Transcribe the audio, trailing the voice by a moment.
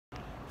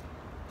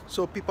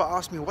So people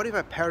ask me, what if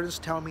my parents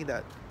tell me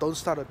that don't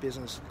start a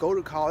business, go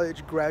to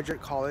college, graduate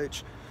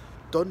college,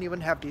 don't even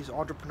have this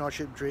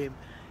entrepreneurship dream,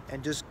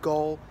 and just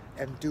go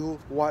and do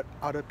what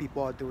other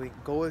people are doing.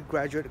 Go and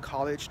graduate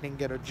college, then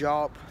get a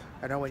job,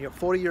 and then when you're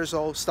 40 years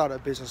old, start a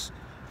business.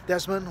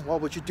 Desmond,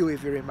 what would you do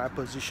if you're in my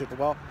position?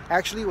 Well,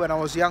 actually, when I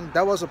was young,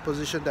 that was a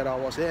position that I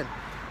was in.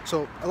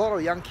 So a lot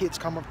of young kids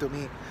come up to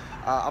me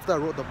after I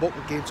wrote the book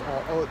Against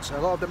All Odds.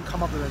 A lot of them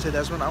come up to me and say,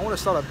 Desmond, I want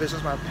to start a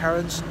business. My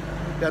parents,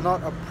 they're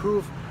not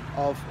approved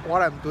of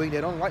what I'm doing.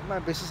 They don't like my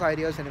business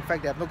ideas, and in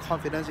fact, they have no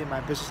confidence in my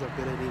business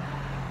ability.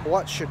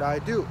 What should I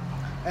do?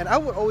 And I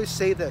would always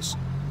say this.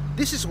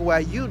 This is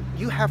where you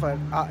have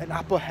an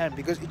upper hand,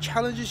 because it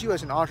challenges you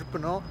as an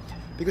entrepreneur,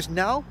 because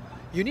now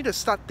you need to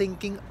start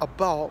thinking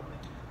about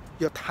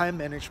your time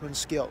management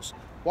skills.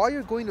 While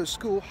you're going to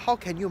school, how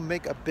can you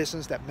make a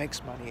business that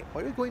makes money?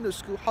 While you're going to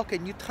school, how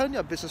can you turn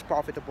your business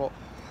profitable?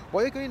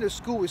 While you're going to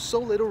school with so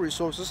little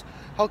resources,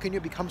 how can you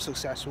become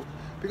successful?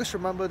 Because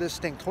remember this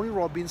thing, Tony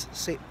Robbins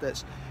said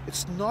this,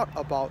 it's not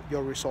about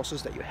your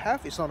resources that you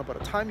have, it's not about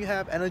the time you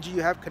have, energy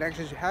you have,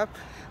 connections you have,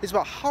 it's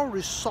about how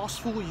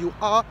resourceful you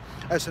are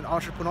as an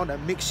entrepreneur that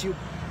makes you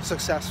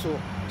successful.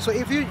 So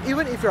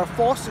even if you're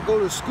forced to go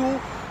to school,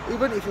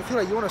 even if you feel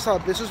like you want to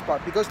start a business,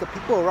 but because the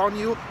people around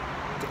you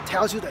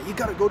tells you that you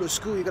gotta go to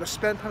school, you gotta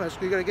spend time at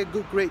school, you gotta get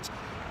good grades,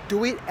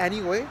 do it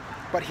anyway.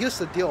 But here's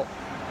the deal,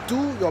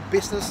 do your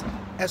business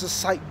as a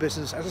side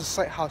business, as a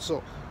side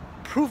hustle.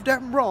 Prove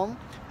them wrong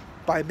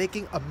by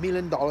making $1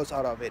 million out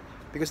of it,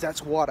 because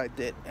that's what I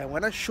did. And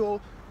when I show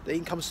the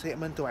income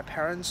statement to my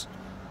parents,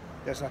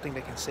 there's nothing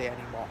they can say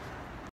anymore.